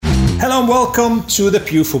Hello and welcome to the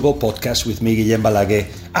Pure Football Podcast with me, Guillem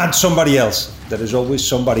Balaguer, and somebody else. There is always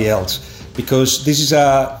somebody else, because this is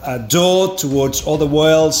a door towards other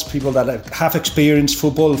worlds, people that have experienced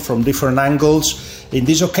football from different angles. In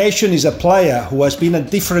this occasion is a player who has been at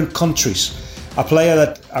different countries, a player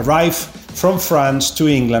that arrived from France to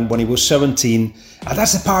England when he was 17, and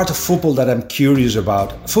that's the part of football that I'm curious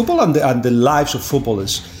about. Football and the lives of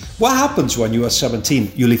footballers. What happens when you are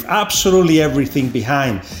 17? You leave absolutely everything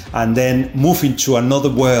behind and then move into another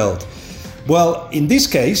world. Well, in this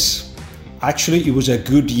case, actually, it was a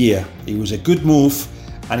good year. It was a good move.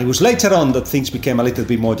 And it was later on that things became a little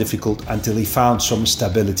bit more difficult until he found some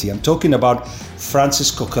stability. I'm talking about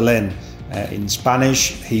Francis Coquelin. In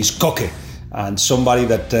Spanish, he's Coque. And somebody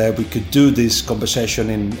that we could do this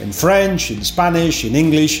conversation in French, in Spanish, in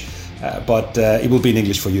English, but it will be in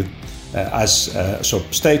English for you. So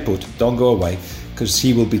stay put, don't go away, because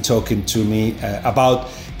he will be talking to me about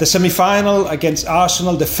the semi-final against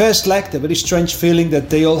Arsenal, the first leg, the very strange feeling that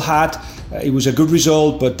they all had. It was a good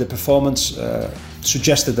result, but the performance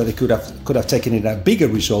suggested that they could have taken it a bigger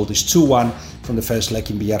result. It's 2-1 from the first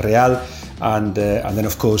leg in Villarreal, and then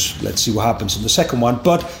of course let's see what happens in the second one.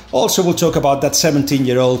 But also we'll talk about that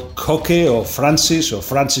 17-year-old Coque or Francis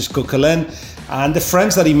Coquelin, and the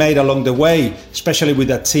friends that he made along the way, especially with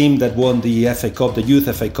that team that won the FA Cup, the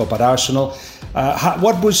Youth FA Cup at Arsenal.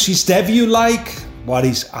 What was his debut like? What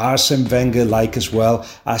is Arsene Wenger like as well?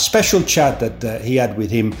 A special chat that he had with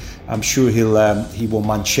him. I'm sure he won't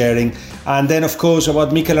mind sharing. And then, of course,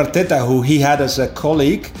 about Mikel Arteta, who he had as a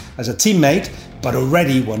colleague, as a teammate. But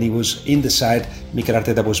already when he was in the side, Mikel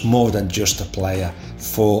Arteta was more than just a player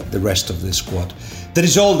for the rest of the squad. There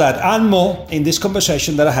is all that and more in this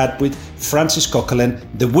conversation that I had with Francis Coquelin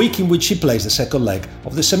the week in which he plays the second leg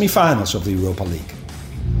of the semi-finals of the Europa League.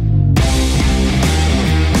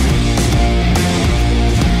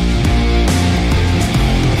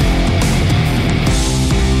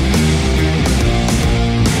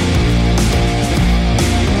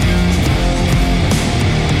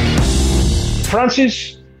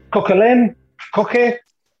 Francis Coquelin, Coque,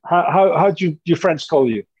 how do your friends call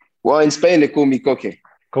you? Well, in Spain, they call me Coque.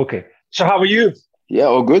 Coque. So how are you? Yeah,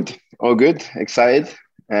 all good. Excited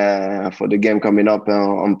for the game coming up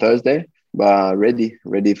on Thursday, but ready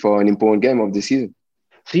for an important game of the season.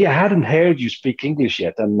 See, I hadn't heard you speak English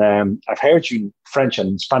yet, and I've heard you in French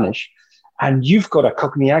and in Spanish, and you've got a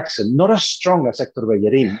Cockney accent, not as strong as Hector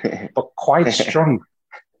Bellerin, but quite strong.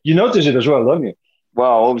 You notice it as well, don't you?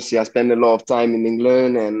 Well, obviously, I spend a lot of time in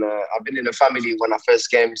England, and I've been in a family when I first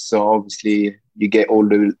came. So obviously, you get all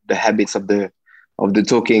the habits of the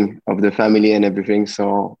talking of the family and everything.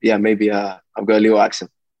 So yeah, maybe I've got a little accent.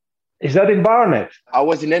 Is that in Barnet? I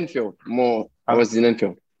was in Enfield more. I was in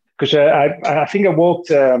Enfield because I think I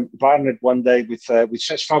walked Barnet one day with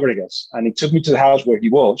Cesc Fabregas, and he took me to the house where he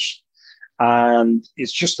was. And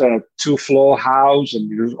it's just a 2-floor house, and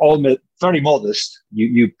you're all very modest.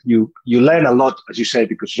 You learn a lot, as you say,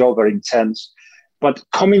 because it's all very intense. But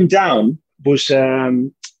coming down was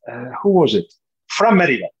who was it? Fran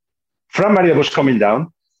Merida. Fran Merida was coming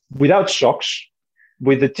down without socks,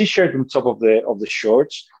 with the t-shirt on top of the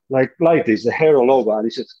shorts, like this, the hair all over. And he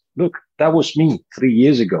said, "Look, that was me 3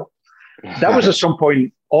 years ago." That was at some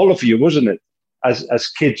point all of you, wasn't it? As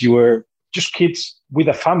kids, you were just kids with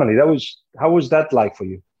a family. How was that like for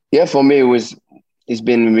you? Yeah, for me, it's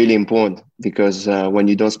been really important because when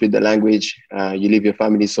you don't speak the language, you leave your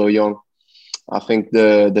family so young. I think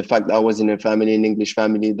the fact that I was in a family, an English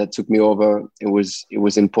family that took me over, it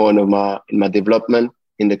was important in my development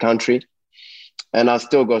in the country. And I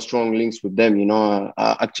still got strong links with them. You know,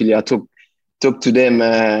 actually, I talked to them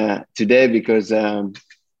today because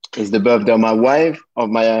it's the birthday of my wife, of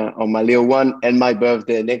my little one, and my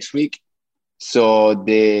birthday next week. So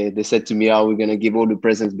they said to me, "Are we gonna give all the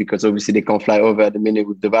presents?" Because obviously they can't fly over at the minute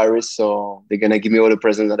with the virus. So they're gonna give me all the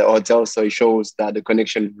presents at the hotel. So it shows that the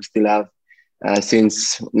connection we still have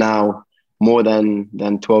since now more than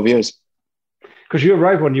 12 years. Because you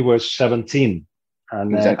arrived when you were 17,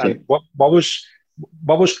 and exactly. And what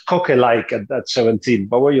was Coque like at 17?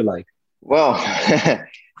 What were you like? Well, I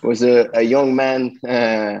was a young man,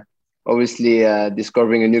 obviously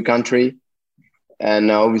discovering a new country.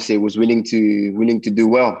 And obviously, was willing to do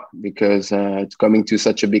well because coming to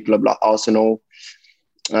such a big club like Arsenal,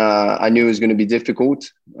 I knew it was going to be difficult.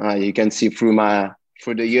 You can see through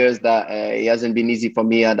the years that it hasn't been easy for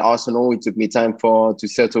me at Arsenal. It took me time to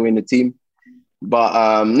settle in the team. But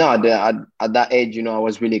at that age, you know, I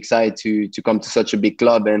was really excited to come to such a big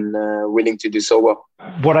club and willing to do so well.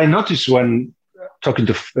 What I noticed when talking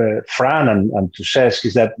to Fran and to Cesc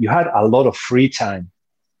is that you had a lot of free time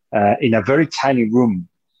in a very tiny room.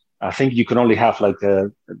 I think you can only have like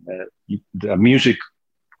a music,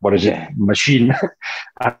 what is it, machine,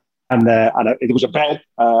 and it was a bed,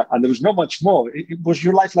 and there was not much more. Was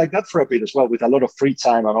your life like that for a bit as well, with a lot of free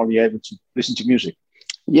time and only able to listen to music?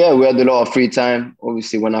 Yeah, we had a lot of free time.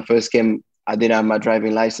 Obviously, when I first came, I didn't have my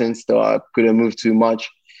driving license, so I couldn't move too much.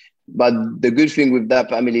 But the good thing with that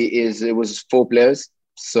family is it was 4 players.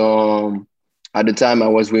 So at the time, I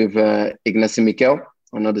was with Ignacio Miquel,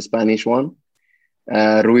 another Spanish one,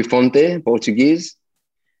 Rui Fonte, Portuguese,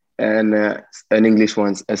 and an English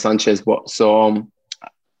one, Sanchez. So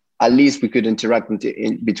at least we could interact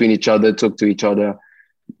between each other, talk to each other,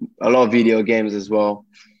 a lot of video games as well.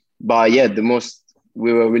 But yeah,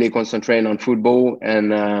 we were really concentrating on football,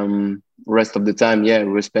 and rest of the time, we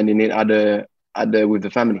were spending it with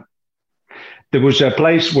the family. There was a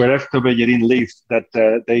place where Hector Bellerin lived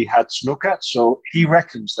that they had snooker. So he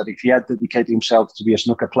reckons that if he had dedicated himself to be a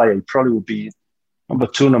snooker player, he probably would be number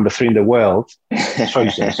 2, number 3 in the world. So he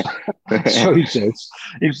says. So he says.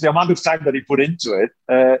 It's the amount of time that he put into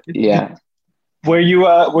it. Yeah. Were you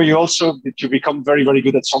also, did you become very, very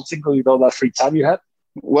good at something with all that free time you had?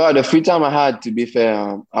 Well, the free time I had, to be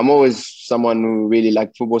fair, I'm always someone who really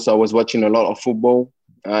liked football. So I was watching a lot of football.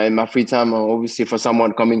 In my free time, obviously for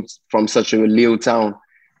someone coming from such a little town,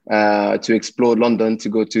 to explore London, to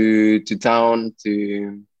go to town,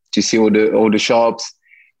 to see all the shops,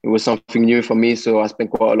 it was something new for me. So I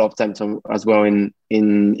spent quite a lot of time as well in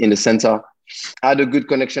the center. I had a good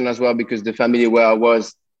connection as well because the family where I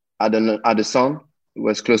was had a son who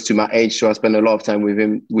was close to my age. So I spent a lot of time with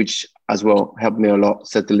him, which as well helped me a lot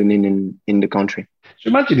settling in the country. So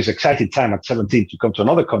imagine this exciting time at 17 to come to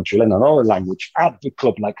another country, learn another language, at a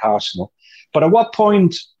club like Arsenal. But at what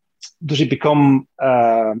point does it become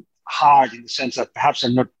hard in the sense that perhaps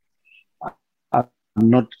I'm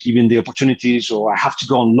not given the opportunities, or I have to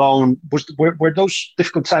go on loan? Were those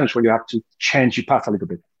difficult times where you have to change your path a little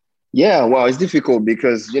bit? Yeah, well, it's difficult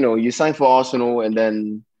because, you sign for Arsenal and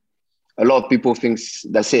then a lot of people think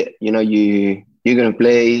that's it. You're going to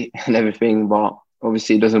play and everything, but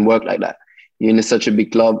obviously it doesn't work like that. You're in such a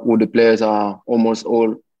big club. All the players are almost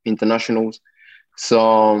all internationals.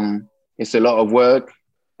 So it's a lot of work,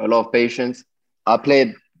 a lot of patience. I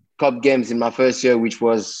played cup games in my first year, which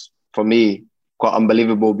was, for me, quite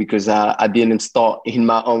unbelievable because I didn't start in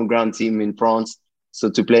my own ground team in France.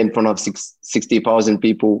 So to play in front of 60,000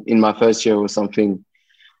 people in my first year was something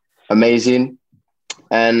amazing.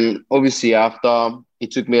 And obviously after,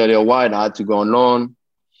 it took me a little while. I had to go on loan.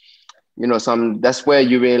 That's where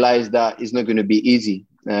you realize that it's not going to be easy.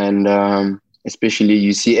 And especially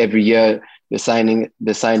you see every year the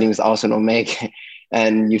signings Arsenal make,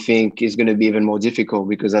 and you think it's going to be even more difficult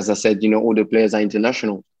because, as I said, all the players are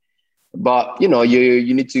international. But, you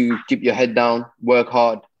need to keep your head down, work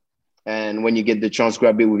hard. And when you get the chance,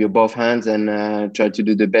 grab it with your both hands and try to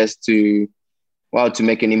do the best to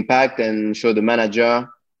make an impact and show the manager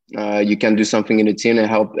you can do something in the team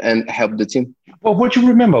and help the team. Well, what do you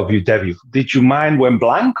remember of your debut? Did your mind went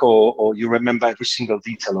blank, or you remember every single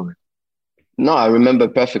detail of it? No, I remember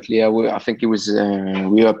perfectly. I think it was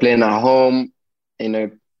we were playing at home.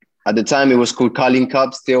 At the time, it was called Carling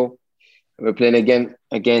Cup. Still, we were playing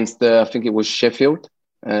against I think it was Sheffield,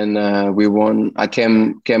 and we won. I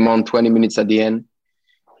came on 20 minutes at the end.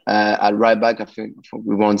 At right back, I think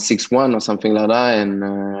we won 6-1 or something like that. And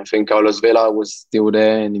I think Carlos Vela was still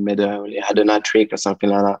there, and he had a hat trick or something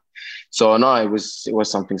like that. So no, it was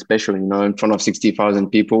something special. In front of 60,000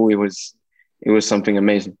 people, it was something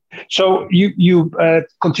amazing. So you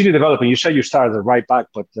continue developing. You say you started at right back,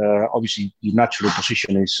 but obviously your natural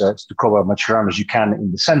position is to cover as much ground as you can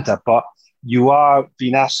in the centre. But you are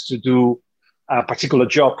being asked to do a particular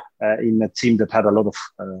job in a team that had a lot of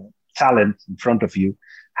talent in front of you.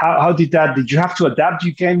 How did that? Did you have to adapt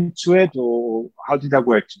your game to it, or how did that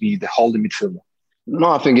work to be the holding midfielder? No,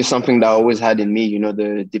 I think it's something that I always had in me.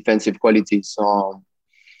 The defensive qualities. So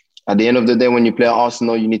at the end of the day, when you play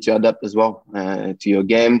Arsenal, you need to adapt as well to your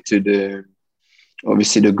game, to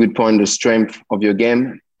obviously the good point, the strength of your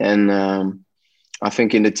game. And I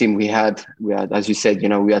think in the team we had, as you said,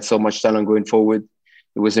 we had so much talent going forward.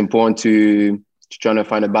 It was important to try to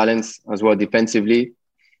find a balance as well defensively.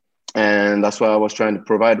 And that's what I was trying to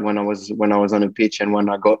provide when I was on the pitch and when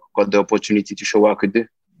I got the opportunity to show what I could do.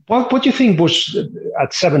 What do you think was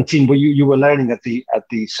at 17, where you were learning at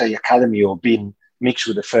the say academy or being mixed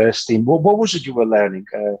with the first team? What was it you were learning?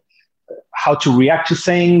 How to react to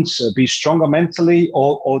things, be stronger mentally,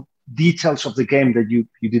 or details of the game that you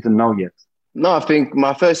didn't know yet? No, I think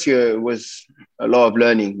my first year was a lot of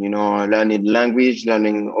learning. Learning language,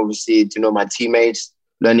 learning obviously to know my teammates,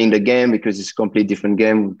 learning the game because it's a completely different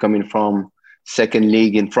game coming from second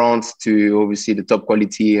league in France to obviously the top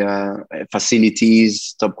quality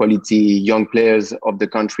facilities, top quality young players of the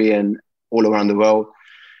country and all around the world.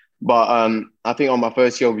 But I think on my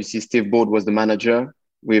first year, obviously, Steve Board was the manager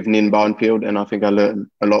with Nin Barnfield, and I think I learned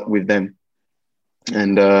a lot with them.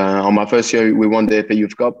 And on my first year, we won the FA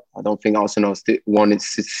Youth Cup. I don't think Arsenal won it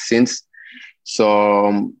since.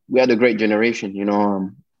 So we had a great generation, you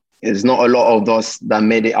know. There's not a lot of us that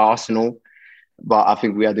made it Arsenal, but I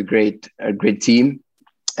think we had a great team.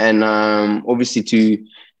 And obviously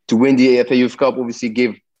to win the FA Youth Cup, obviously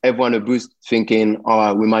give everyone a boost, thinking, all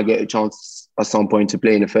right, we might get a chance at some point to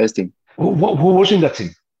play in the first team. Who was in that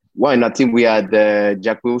team? Well, in that team, we had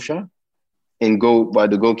Jack Wilshere in goal,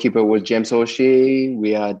 but the goalkeeper was James O'Shea.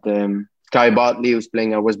 We had Kai Bartley, who's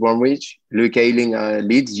playing at West Bromwich. Luke Ayling,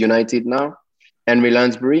 Leeds United now. Henry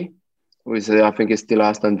Lansbury, who is, I think is still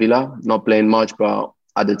Aston Villa. Not playing much, but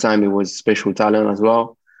at the time, it was special talent as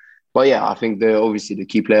well. But yeah, I think obviously the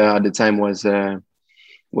key player at the time was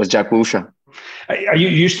Jack Wilshere. Are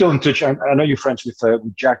you still in touch? I know you're friends with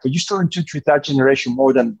Jack, but you still in touch with that generation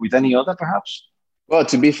more than with any other, perhaps? Well,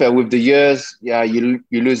 to be fair, with the years, yeah, you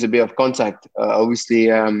lose a bit of contact. Obviously,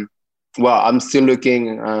 well, I'm still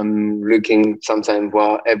looking sometimes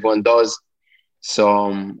what everyone does.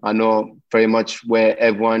 So I know very much where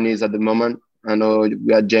everyone is at the moment. I know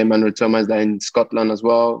we had J. Manuel Thomas that in Scotland as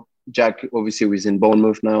well. Jack, obviously, is in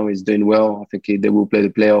Bournemouth now. He's doing well. I think they will play the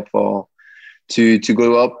playoff to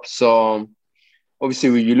go up. So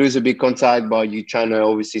obviously, you lose a bit contact, but you're trying to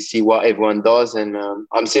obviously see what everyone does. And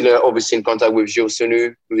I'm still obviously in contact with Gilles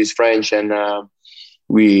Sonu, who is French, and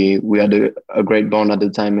we had a great bond at the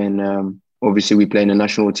time. And obviously, we play in the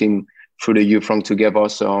national team through the youth from together,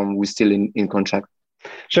 so we're still in contact.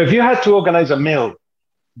 So if you had to organize a meal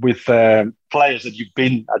with players that you've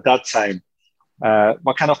been at that time,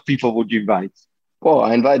 what kind of people would you invite? Well,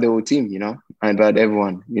 I invite the whole team, you know. I invite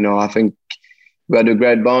everyone. You know, I think we had a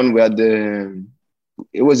great bond.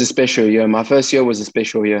 It was a special year. My first year was a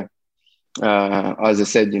special year. As I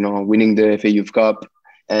said, you know, winning the FA Youth Cup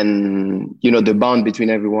and, you know, the bond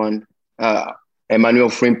between everyone. Emmanuel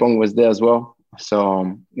Frimpong was there as well.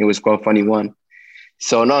 So it was quite a funny one.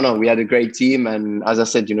 So, no, we had a great team. And as I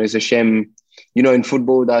said, you know, it's a shame, you know, in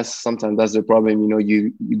football, sometimes that's the problem. You know,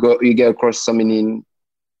 you get across so many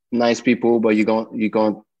nice people, but you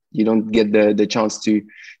don't get the chance to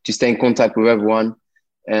stay in contact with everyone.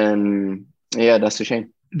 And yeah, that's a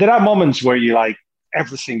shame. There are moments where you like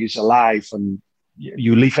everything is alive and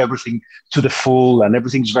you leave everything to the full and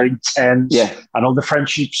everything's very intense. Yeah. And all the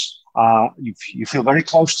friendships, you feel very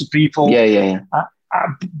close to people. Yeah.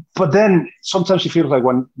 But then sometimes you feel like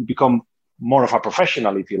when you become more of a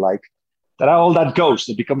professional, if you like, that all that goes,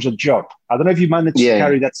 it becomes a job. I don't know if you managed to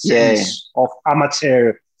carry that sense of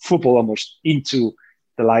amateur football almost into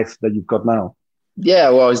the life that you've got now. Yeah,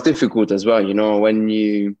 well, it's difficult as well. You know, when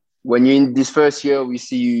you're in this first year, we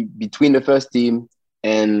see you between the first team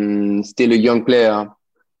and still a young player.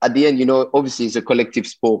 At the end, you know, obviously it's a collective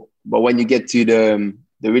sport. But when you get to the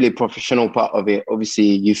really professional part of it, obviously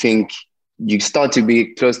you think you start to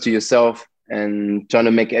be close to yourself and trying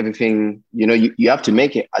to make everything, you know, you have to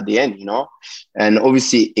make it at the end, you know. And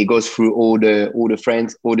obviously it goes through all the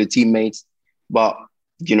friends, all the teammates. But,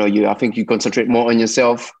 you know, I think you concentrate more on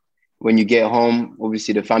yourself. When you get home,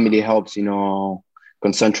 obviously the family helps, you know,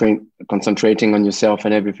 concentrating on yourself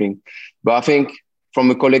and everything. But I think from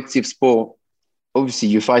a collective sport, obviously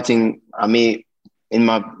you're fighting. I mean,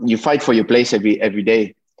 you fight for your place every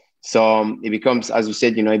day. So it becomes, as you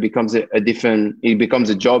said, you know, it becomes it becomes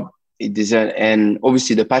a job. And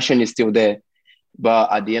obviously the passion is still there.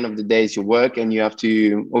 But at the end of the day, it's your work, and you have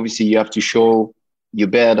to show you're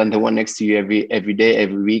better than the one next to you every day,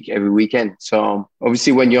 every week, every weekend. So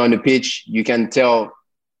obviously when you're on the pitch, you can tell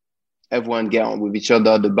everyone get on with each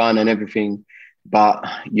other, the band and everything. But,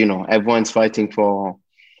 you know, everyone's fighting for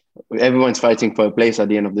a place at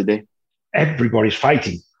the end of the day. Everybody's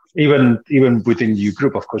fighting, even within your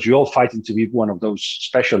group. Of course, you're all fighting to be one of those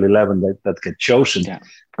special 11 that get chosen. Yeah.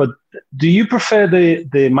 But do you prefer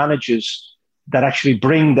the managers that actually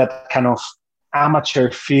bring that kind of amateur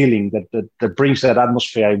feeling that brings that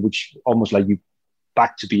atmosphere, which almost like you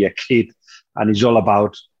back to be a kid and it's all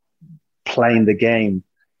about playing the game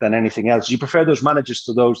than anything else? You prefer those managers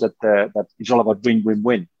to those that it's all about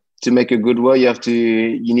win? To make a good work,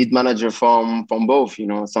 you need manager from both. You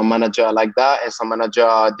know, some manager are like that and some manager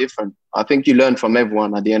are different. I think you learn from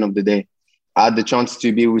everyone at the end of the day. I had the chance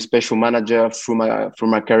to be with special manager through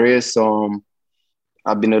my career. So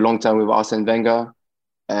I've been a long time with Arsene Wenger,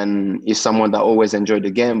 and he's someone that always enjoyed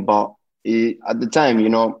the game. But at the time, you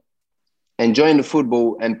know, enjoying the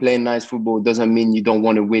football and playing nice football doesn't mean you don't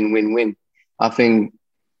want to win. I think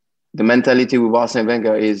the mentality with Arsene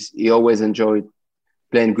Wenger is he always enjoyed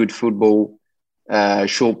playing good football,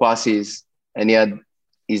 short passes, and he had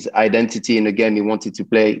his identity in the game he wanted to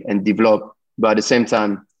play and develop. But at the same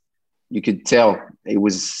time, you could tell he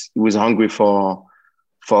was hungry for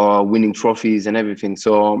winning trophies and everything.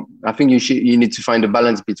 So I think you need to find a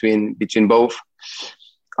balance between both.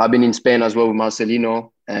 I've been in Spain as well with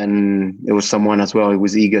Marcelino, and it was someone as well who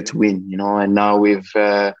was eager to win, you know. And now with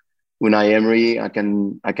Unai Emery, I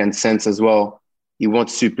can sense as well he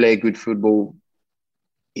wants to play good football.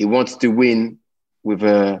 He wants to win with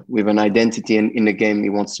an identity in the game he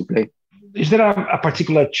wants to play. Is there a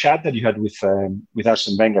particular chat that you had with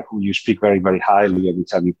Arsene Wenger, who you speak very, very highly every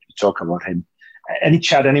time you talk about him? Any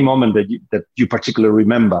chat, any moment that you particularly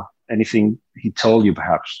remember? Anything he told you,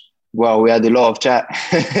 perhaps? Well, we had a lot of chat.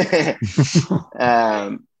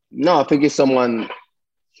 No, I think it's someone.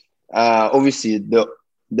 Obviously, the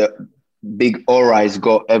big aura he's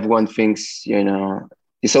got. Everyone thinks, you know,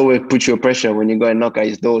 it's always put you pressure when you go and knock at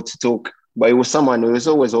his door to talk. But it was someone who was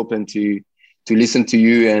always open to listen to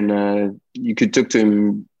you, and you could talk to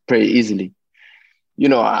him pretty easily. You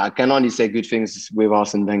know, I can only say good things with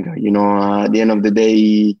Arsene Wenger. You know, at the end of the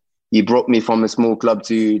day, he brought me from a small club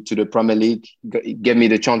to the Premier League, gave me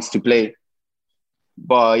the chance to play.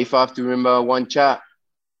 But if I have to remember one chat,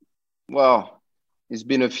 well, it's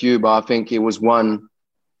been a few, but I think it was one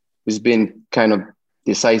who's been kind of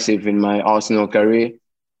decisive in my Arsenal career.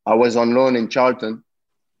 I was on loan in Charlton,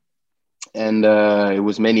 and it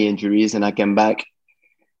was many injuries, and I came back.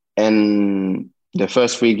 And the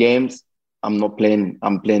first 3 games, I'm not playing.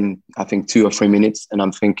 I'm playing, I think, 2 or 3 minutes. And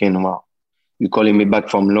I'm thinking, wow, you're calling me back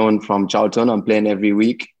from loan from Charlton. I'm playing every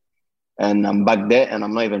week. And I'm back there and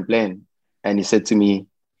I'm not even playing. And he said to me,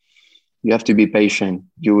 you have to be patient.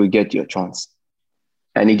 You will get your chance.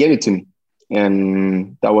 And he gave it to me.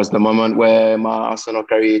 And that was the moment where my Arsenal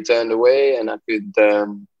career turned away, and I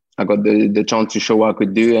got the chance to show what I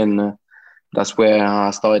could do. And that's where I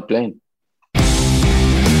started playing.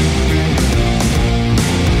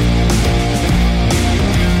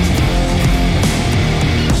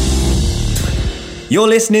 You're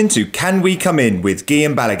listening to Can We Come In with Guy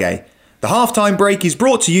and Balaguer. The halftime break is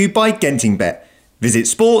brought to you by GentingBet. Visit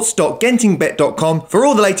sports.gentingbet.com for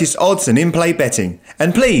all the latest odds and in-play betting.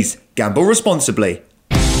 And please, gamble responsibly.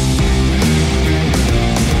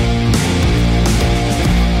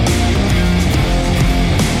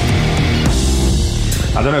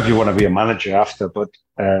 I don't know if you want to be a manager after, but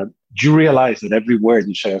do you realize that every word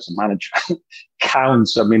you say as a manager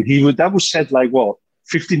counts? I mean, that was said like, what,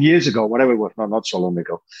 15 years ago, whatever it was, not so long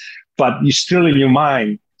ago. But you're still in your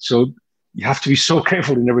mind, so you have to be so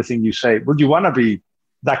careful in everything you say. Would you want to be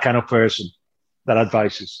that kind of person that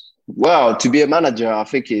advises? Well, to be a manager, I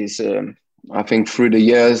think I think through the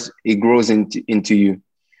years, it grows into you.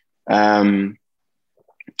 I'm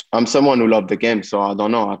someone who loves the game, so I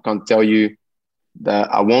don't know. I can't tell you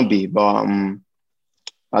that I won't be, but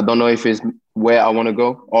I don't know if it's where I want to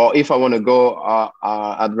go, or if I want to go,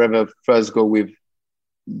 I'd rather first go with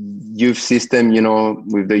youth system, you know,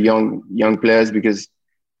 with the young players, because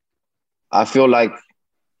I feel like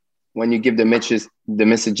when you give the messages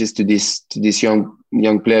to these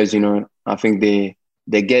young players, you know, I think they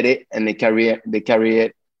get it and they carry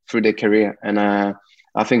it through their career. And I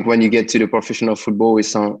think when you get to the professional football, it's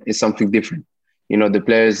something different. You know, the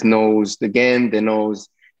players knows the game,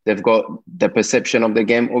 they've got the perception of the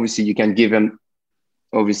game. Obviously, you can give them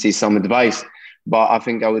some advice, but I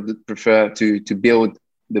think I would prefer to build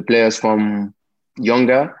the players from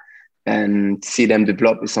younger and see them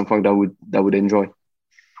develop is something that would enjoy.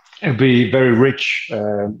 It'd be very rich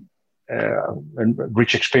and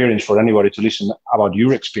rich experience for anybody to listen about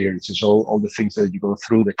your experiences, all the things that you go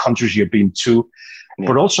through, the countries you've been to,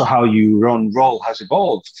 but also how your own role has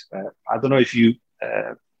evolved. I don't know if you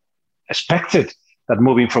expected that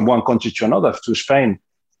moving from one country to another, to Spain,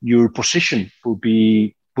 your position would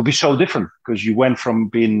be so different, because you went from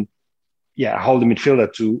being a holding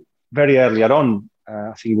midfielder to very early on.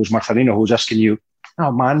 I think it was Marcelino who was asking you,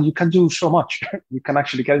 "Oh man, you can do so much. You can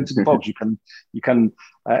actually get into the box. You can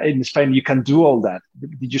in Spain you can do all that."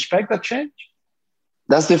 Did you expect that change?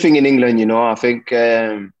 That's the thing in England, you know. I think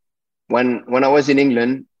when I was in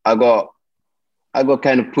England, I got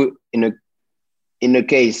kind of put in a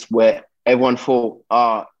case where everyone thought,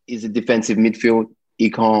 he's a defensive midfield. He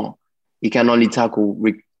can only tackle,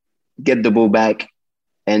 get the ball back,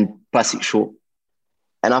 and pass it short.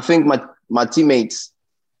 And I think my teammates,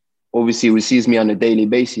 obviously, who sees me on a daily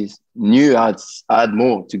basis, knew I had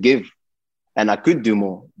more to give, and I could do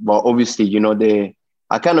more. But obviously, you know,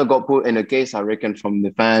 I kind of got put in a case, I reckon, from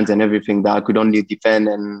the fans and everything, that I could only defend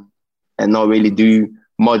and and not really do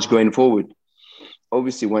much going forward.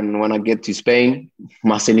 Obviously, when I get to Spain,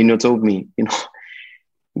 Marcelino told me,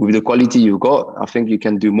 with the quality you got, I think you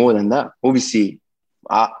can do more than that. Obviously,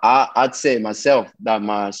 I'd say myself that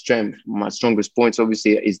my strongest points,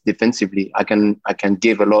 obviously, is defensively. I can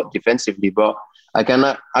give a lot defensively, but I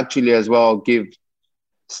can actually as well give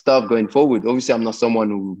stuff going forward. Obviously, I'm not someone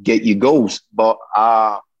who get you goals, but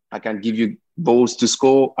I can give you balls to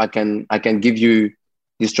score. I can give you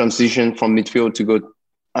this transition from midfield to go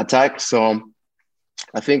attack. So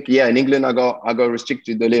I think, in England, I got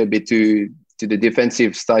restricted a little bit to the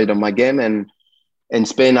defensive side of my game, and in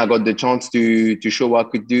Spain, I got the chance to show what I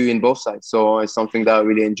could do in both sides. So it's something that I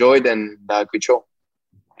really enjoyed and that I could show.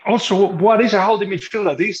 Also, what is a holding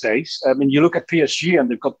midfielder these days? I mean, you look at PSG and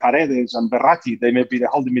they've got Paredes and Verratti. They may be the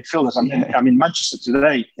holding midfielders. I'm in Manchester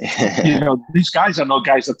today. These guys are not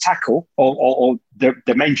guys that tackle, or their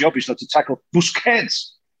main job is not to tackle.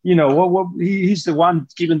 Busquets, he's the one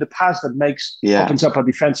giving the pass that opens up a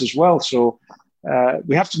defense as well. So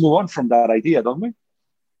we have to move on from that idea, don't we?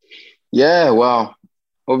 Yeah, well,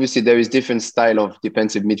 obviously there is different style of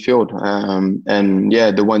defensive midfield, and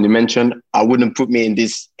the one you mentioned, I wouldn't put me in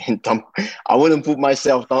this. I wouldn't put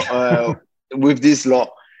myself with this lot.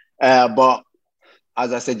 But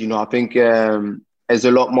as I said, I think there's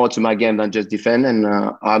a lot more to my game than just defend, and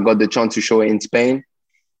I got the chance to show it in Spain,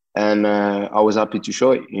 and I was happy to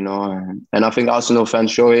show it. And I think Arsenal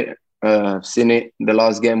fans show it. Seen it the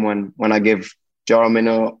last game when I gave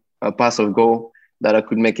Jaramino a pass of goal that I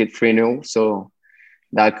could make it 3-0. So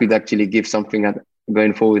that I could actually give something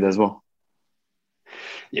going forward as well.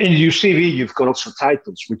 In your CV, you've got also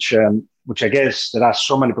titles, which I guess there are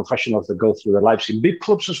so many professionals that go through their lives in big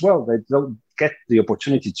clubs as well. They don't get the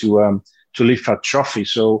opportunity to lift a trophy.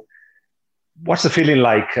 So what's the feeling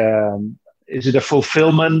like? Is it a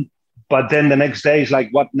fulfillment? But then the next day is like,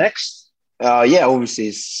 what next?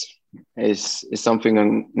 Obviously it's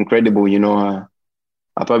something incredible.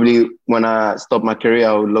 I probably, when I stop my career,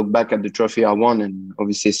 I would look back at the trophy I won, and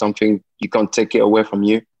obviously it's something you can't take it away from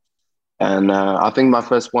you. And I think my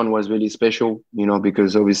first one was really special,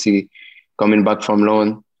 because obviously coming back from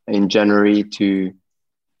loan in January to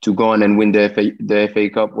go on and win the FA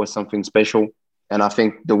Cup was something special. And I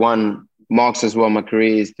think the one marks as well my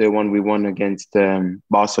career is the one we won against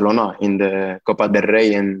Barcelona in the Copa del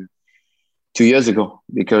Rey 2 years ago.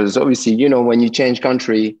 Because obviously, when you change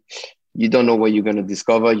country, you don't know what you're going to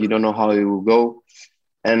discover. You don't know how it will go.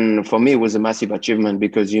 And for me, it was a massive achievement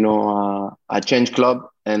because, I changed club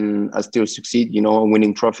and I still succeed,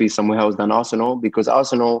 winning trophies somewhere else than Arsenal, because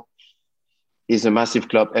Arsenal is a massive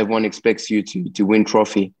club. Everyone expects you to win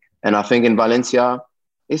trophy. And I think in Valencia,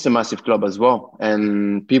 it's a massive club as well.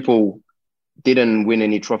 And people didn't win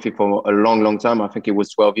any trophy for a long, long time. I think it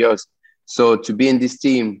was 12 years. So to be in this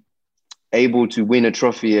team, able to win a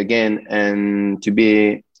trophy again, and to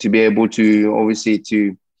be able to obviously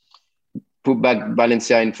to put back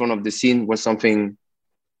Valencia in front of the scene was something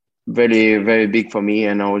very, very big for me.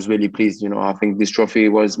 And I was really pleased. I think this trophy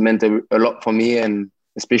was meant a lot for me, and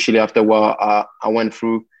especially after what I went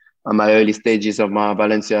through in my early stages of my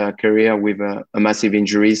Valencia career with a massive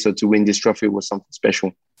injury. So to win this trophy was something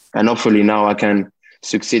special. And hopefully now I can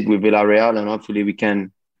succeed with Villarreal, and hopefully we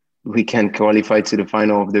can qualify to the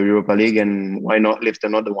final of the Europa League, and why not lift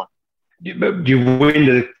another one? You win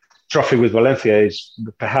the trophy with Valencia is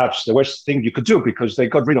perhaps the worst thing you could do, because they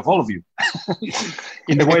got rid of all of you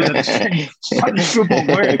in the way that Spanish football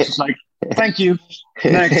works. It's like, thank you,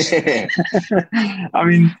 next. I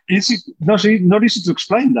mean, it's not easy to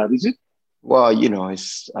explain that, is it? Well,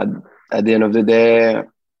 it's at the end of the day,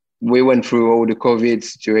 we went through all the COVID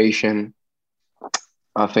situation.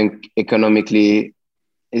 I think economically,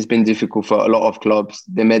 it's been difficult for a lot of clubs.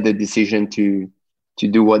 They made the decision to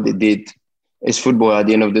do what they did. It's football. At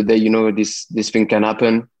the end of the day, this thing can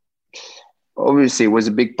happen. Obviously, it was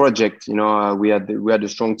a big project. We had a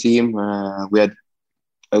strong team. We had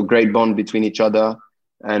a great bond between each other,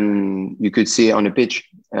 and you could see it on the pitch.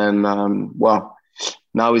 And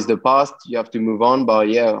now is the past. You have to move on. But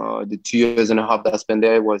the 2 years and a half that I spent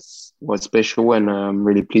there was special, and I'm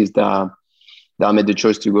really pleased that I made the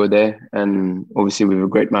choice to go there, and obviously with a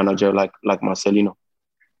great manager like Marcelino.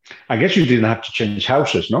 I guess you didn't have to change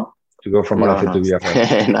houses, no? To go from Valencia to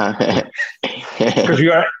Villarreal. Because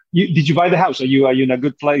did you buy the house? Are you in a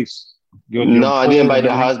good place? No, I didn't buy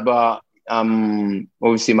the house, but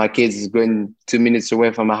obviously my kids is going 2 minutes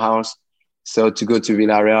away from my house. So to go to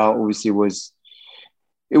Villarreal obviously was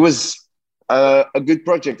a good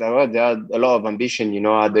project. I heard they had a lot of ambition.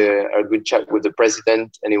 I had a good chat with the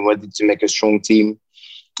president, and he wanted to make a strong team,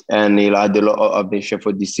 and he had a lot of ambition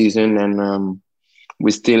for this season. And we're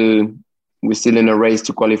still we're still in a race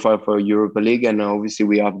to qualify for Europa League, and obviously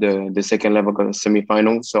we have the second level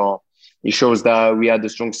semi-final. So it shows that we had a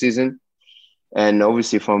strong season. And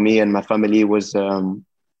obviously for me and my family was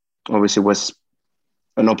obviously was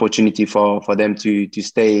an opportunity for them to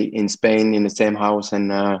stay in Spain in the same house.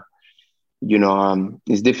 And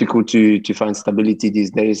it's difficult to find stability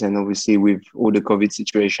these days. And obviously with all the COVID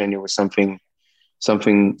situation, it was something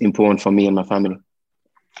important for me and my family.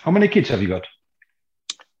 How many kids have you got?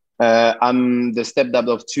 I'm the stepdad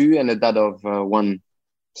of 2 and a dad of 1.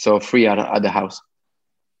 So 3 at the house.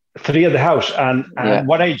 3 at the house. And yeah.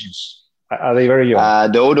 What ages? Are they very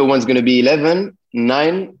young? The older one's going to be 11,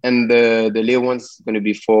 9, and the little one's going to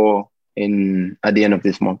be 4 at the end of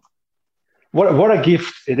this month. What a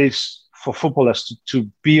gift it is for footballers to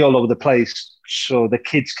be all over the place, so the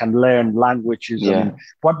kids can learn languages. Yeah.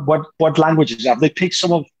 And what languages have they picked?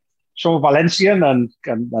 Some of Valencian and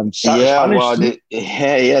Spanish. Well,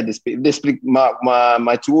 they speak.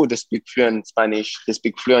 My 2 oldest speak fluent Spanish. They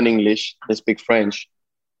speak fluent English. They speak French.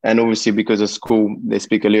 And obviously, because of school, they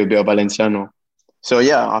speak a little bit of Valenciano. So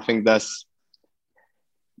yeah, I think that's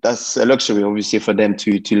a luxury, obviously, for them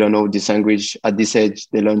to learn all this language at this age.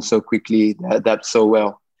 They learn so quickly, they adapt so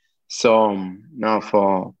well. So now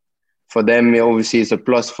for them, obviously, it's a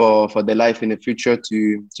plus for their life in the future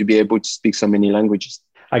to be able to speak so many languages.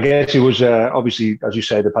 I guess it was obviously, as you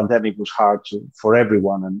say, the pandemic was hard for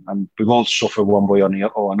everyone, and we've all suffered one way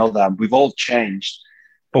or another. And we've all changed.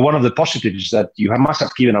 But one of the positives is that you must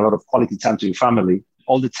have given a lot of quality time to your family,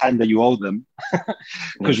 all the time that you owe them,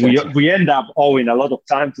 because we end up owing a lot of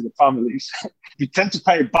time to the families. We tend to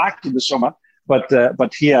pay it back in the summer, but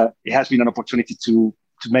here it has been an opportunity to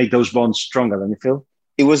make those bonds stronger. Don't you feel?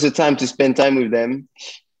 It was the time to spend time with them,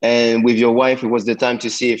 and with your wife, it was the time to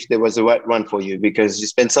see if there was the right one for you, because you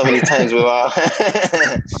spent so many times with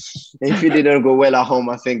her. If you didn't go well at home,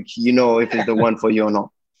 I think you know if it's the one for you or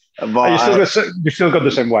not. But you still got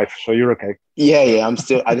the same wife, so you're okay. Yeah, I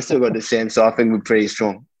still got the same, so I think we're pretty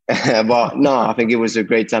strong. But no, I think it was a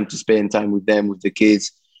great time to spend time with them, with the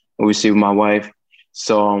kids, obviously with my wife.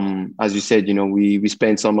 So as you said, we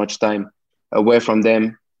spend so much time away from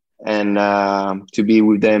them, and to be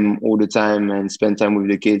with them all the time and spend time with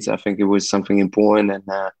the kids, I think it was something important. And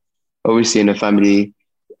obviously in the family,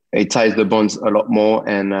 it ties the bonds a lot more.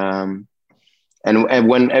 And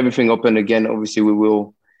when everything opened again, obviously we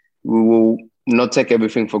will not take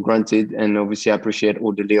everything for granted, and obviously appreciate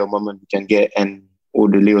all the little moments we can get and all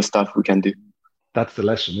the little stuff we can do. That's the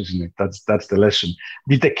lesson, isn't it? That's the lesson.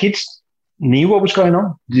 Did the kids knew what was going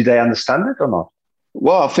on? Did they understand it or not?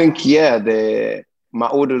 Well, I think, my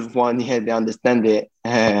oldest one, they understand it.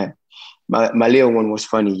 My little one was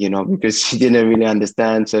funny, because she didn't really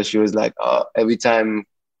understand. So she was like, every time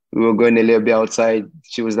we were going a little bit outside,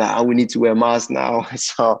 she was like, we need to wear masks now.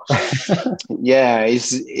 So, yeah,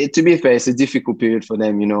 to be fair, it's a difficult period for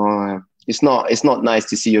them, It's not nice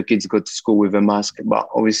to see your kids go to school with a mask, but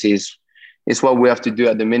obviously it's what we have to do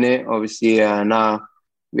at the minute. Obviously, now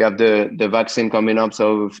we have the vaccine coming up,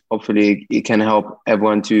 so hopefully it can help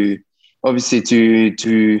everyone to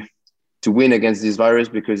win against this virus,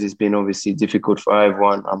 because it's been obviously difficult for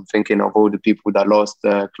everyone. I'm thinking of all the people that lost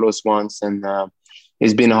close ones, and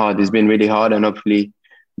it's been hard. It's been really hard, and hopefully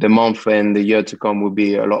the month and the year to come will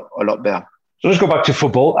be a lot better. So let's go back to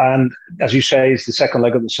football, and as you say, it's the second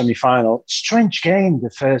leg of the semi-final. Strange game, the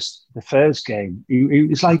first game.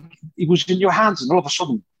 It's like it was in your hands, and all of a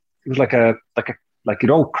sudden it was like it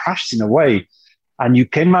all crashed in a way, and you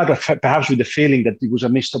came out of perhaps with the feeling that it was a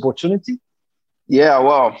missed opportunity. Yeah,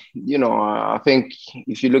 well, I think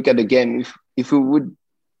if you look at the game, if we would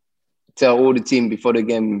tell all the team before the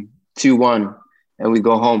game 2-1 and we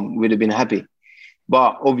go home, we'd have been happy.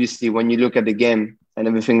 But obviously, when you look at the game and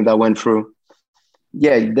everything that went through,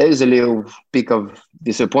 there is a little peak of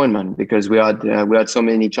disappointment, because we had so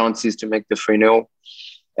many chances to make the 3-0,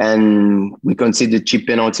 and we conceded cheap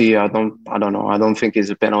penalty. I don't know. I don't think it's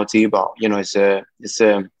a penalty, but it's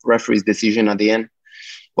a referee's decision at the end.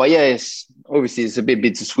 But it's a bit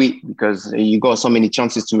bittersweet, because you got so many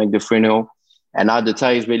chances to make the 3-0, and now the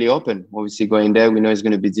tie is really open. Obviously, going there, we know it's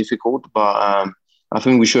going to be difficult, but I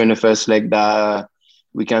think we show in the first leg that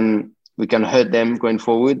we can hurt them going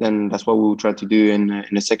forward, and that's what we will try to do in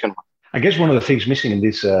the second one. I guess one of the things missing in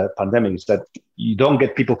this pandemic is that you don't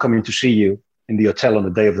get people coming to see you in the hotel on the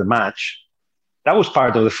day of the match. That was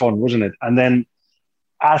part of the fun, wasn't it? And then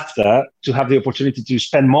after, to have the opportunity to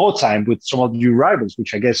spend more time with some of your rivals,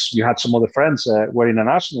 which I guess you had some other friends wearing an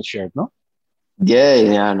Arsenal shirt, no?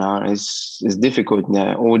 No, it's difficult.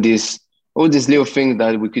 Yeah, all these little things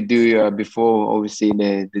that we could do before, obviously,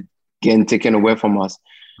 the game taken away from us.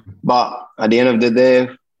 But at the end of the day,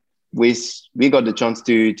 we got the chance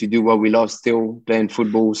to do what we love, still playing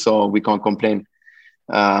football, so we can't complain.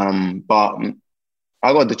 But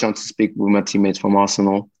I got the chance to speak with my teammates from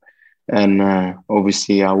Arsenal, and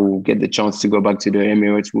obviously I will get the chance to go back to the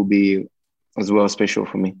Emirates. Will be as well special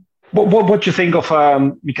for me. What do you think of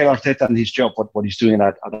Mikel Arteta and his job? What he's doing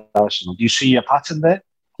at Arsenal? Do you see a pattern there?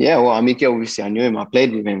 Yeah, well, Mikel, obviously I knew him. I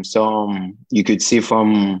played with him, so you could see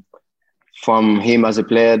from him as a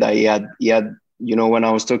player that he had. You know, when I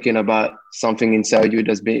was talking about something inside you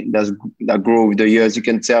that grew with the years, you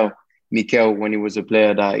can tell Mikel when he was a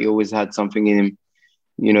player that he always had something in him.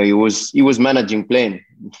 You know, he was managing playing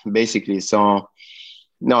basically. So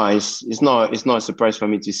no, it's not a surprise for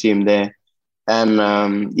me to see him there.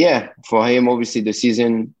 And for him, obviously the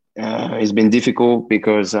season has been difficult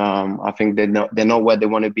because I think they're not where they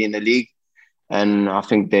want to be in the league, and I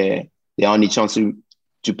think their only chance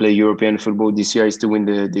to play European football this year is to win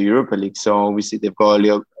the Europa League. So obviously they've got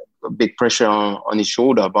a big pressure on his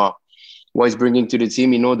shoulder. But what he's bringing to the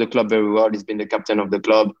team, he knows the club very well. He's been the captain of the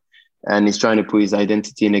club, and he's trying to put his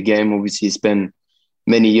identity in the game. Obviously, he spent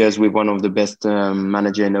many years with one of the best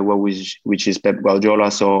manager in the world, which is Pep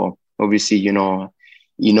Guardiola. So obviously, you know,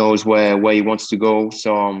 he knows where he wants to go.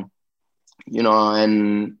 So, you know,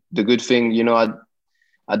 and the good thing, you know,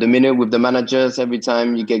 at the minute with the managers, every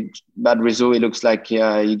time you get bad result, it looks like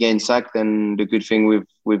you're getting sacked. And the good thing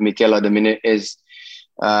with Mikel at the minute is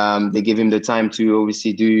they give him the time to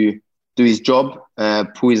obviously do his job,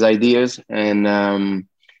 put his ideas, and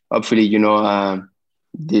hopefully, you know,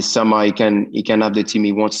 this summer he can have the team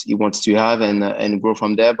he wants to have and grow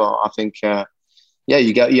from there. But I think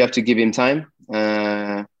you have to give him time.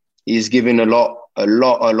 He's given a lot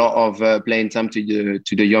of playing time to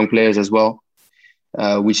the young players as well,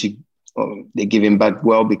 which they give him back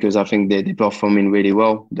well because I think they're performing really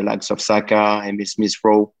well. The likes of Saka and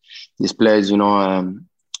Smith-Rowe, these players, you know,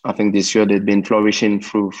 I think this year they've been flourishing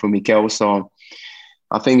through Mikel. So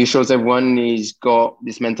I think it shows everyone he's got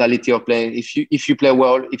this mentality of playing. If you play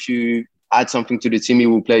well, if you add something to the team, he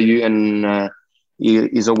will play you, and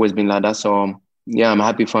he's always been like that. So yeah, I'm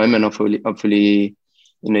happy for him, and hopefully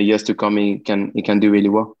in the years to come he can do really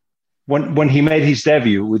well. When he made his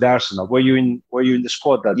debut with Arsenal, were you in the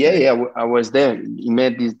squad that day? Yeah, I was there. He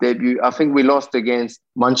made his debut. I think we lost against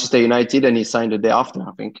Manchester United, and he signed the day after,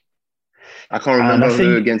 I think. I can't remember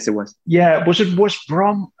who against it was. Yeah, was it West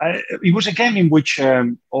Brom? It was a game in which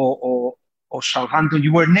or Southampton,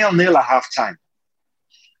 you were 0-0 at half time,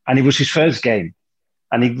 and it was his first game,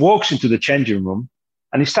 and he walks into the changing room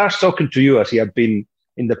and he starts talking to you as he had been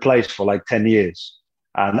in the place for like 10 years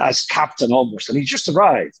and as captain almost, and he just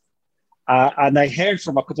arrived. And I heard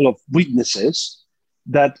from a couple of witnesses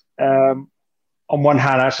that on one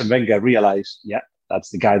hand, Arsene Wenger realized, yeah, that's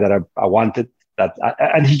the guy that I wanted.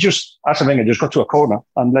 And Arsene Wenger just got to a corner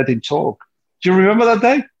and let him talk. Do you remember that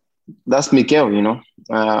day? That's Mikel, you know.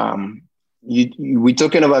 We're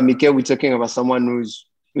talking about Mikel. We're talking about someone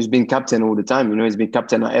who's been captain all the time. You know, he's been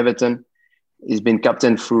captain at Everton. He's been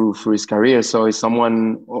captain through his career. So he's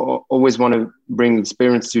someone always want to bring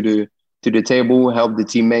experience to the table, help the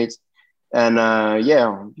teammates. And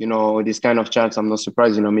you know, this kind of chance, I'm not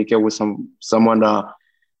surprised. You know, Mikel was someone that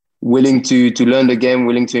willing to learn the game,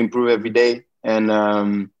 willing to improve every day. And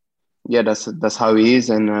that's how he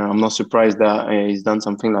is, and I'm not surprised that he's done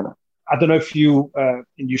something like that. I don't know if you,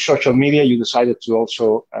 in your social media, you decided to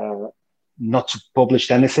also not to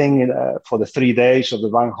publish anything for the 3 days of the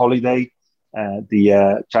bank holiday,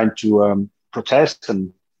 trying to protest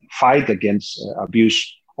and fight against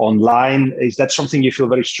abuse online. Is that something you feel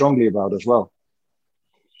very strongly about as well?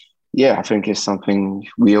 Yeah, I think it's something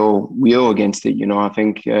we all against it. You know, I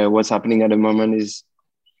think what's happening at the moment is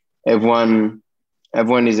everyone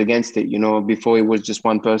is against it. You know, before it was just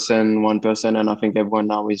one person, and I think everyone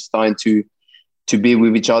now is starting to be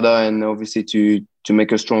with each other and obviously to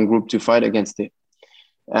make a strong group to fight against it.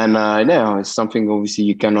 And it's something obviously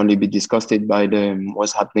you can only be disgusted by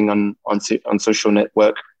what's happening on social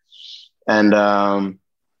network. And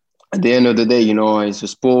at the end of the day, you know, it's a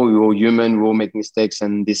sport. We're all human. We all make mistakes,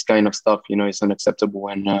 and this kind of stuff, you know, is unacceptable.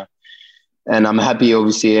 And I'm happy,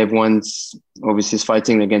 obviously, everyone's obviously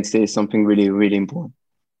fighting against it. It's something really, really important.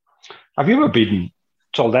 Have you ever been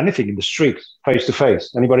told anything in the street, face to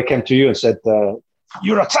face? Anybody came to you and said,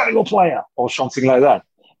 you're a terrible player or something like that?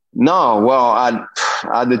 No, well, I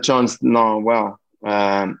had the chance. No, well,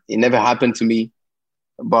 it never happened to me,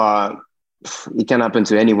 but it can happen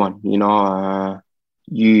to anyone, you know.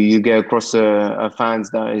 You get across a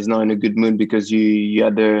fans that is not in a good mood because you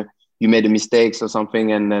made a mistakes or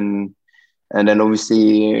something, and then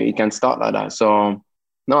obviously it can start like that. So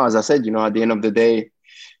no, as I said, you know, at the end of the day,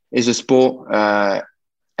 it's a sport,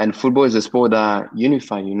 And football is a sport that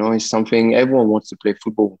unifies, it's something everyone wants to play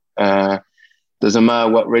football. Doesn't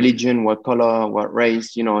matter what religion, what color, what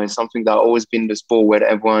race, it's something that always been the sport where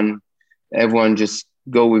everyone just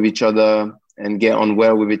go with each other and get on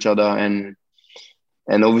well with each other. And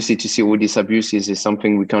obviously to see all these abuses is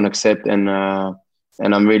something we can't accept. And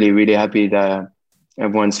I'm really, really happy that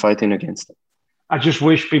everyone's fighting against it. I just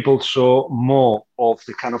wish people saw more of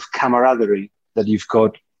the kind of camaraderie that you've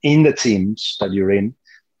got in the teams that you're in,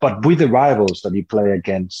 but with the rivals that you play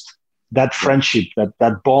against. That friendship,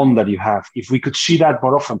 that bond that you have. If we could see that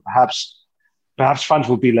more often, perhaps fans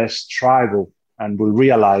will be less tribal and will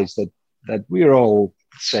realize that we're all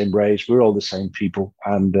the same race, we're all the same people,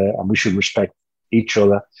 and we should respect each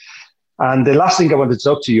other. And the last thing I wanted to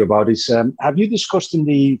talk to you about is, have you discussed in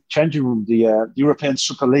the changing room the European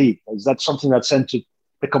Super League? Is that something that's entered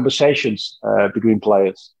the conversations between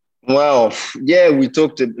players? Well, yeah, we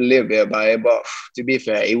talked a little bit about it, but to be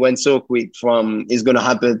fair, it went so quick from it's going to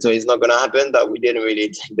happen to it's not going to happen that we didn't really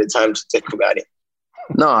take the time to talk about it.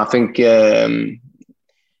 No, I think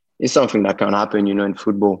it's something that can happen, in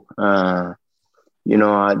football. At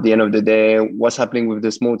the end of the day, what's happening with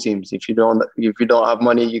the small teams? If you don't have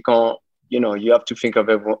money, you can't. You have to think of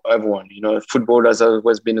everyone. Football has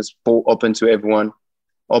always been a sport open to everyone,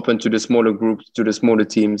 open to the smaller groups, to the smaller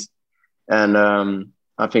teams, and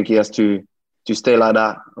I think he has to stay like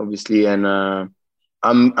that, obviously. And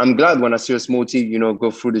I'm glad when I see a small team,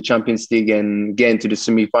 go through the Champions League and get into the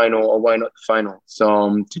semi-final, or why not the final.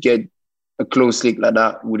 So to get a close league like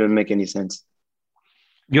that wouldn't make any sense.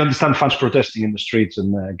 You understand fans protesting in the streets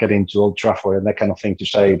and getting to Old Trafford and that kind of thing to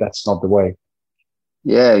say that's not the way.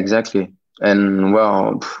 Yeah, exactly. And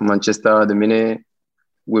well, Manchester, the minute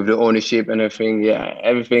with the ownership and everything,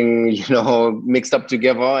 mixed up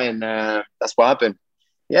together, and that's what happened.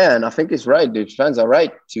 Yeah, and I think it's right. The fans are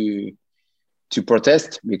right to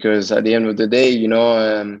protest, because at the end of the day,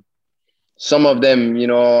 some of them,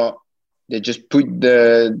 they just put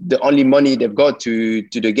the only money they've got to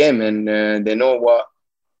the game, and they know what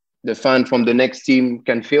the fan from the next team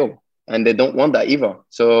can feel, and they don't want that either.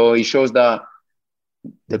 So it shows that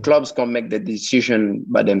the clubs can't make the decision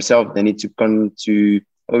by themselves. They need to come to,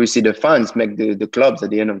 obviously, the fans make the clubs at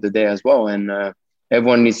the end of the day as well, and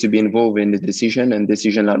everyone needs to be involved in the decision, and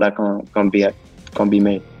decision like that can't be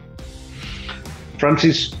made.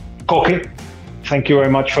 Francis Coquelin, thank you very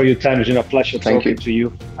much for your time. It's been a pleasure talking to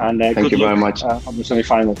you. And thank you very much on the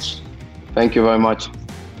semi-finals. Thank you very much.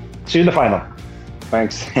 See you in the final.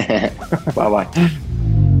 Thanks. Bye-bye.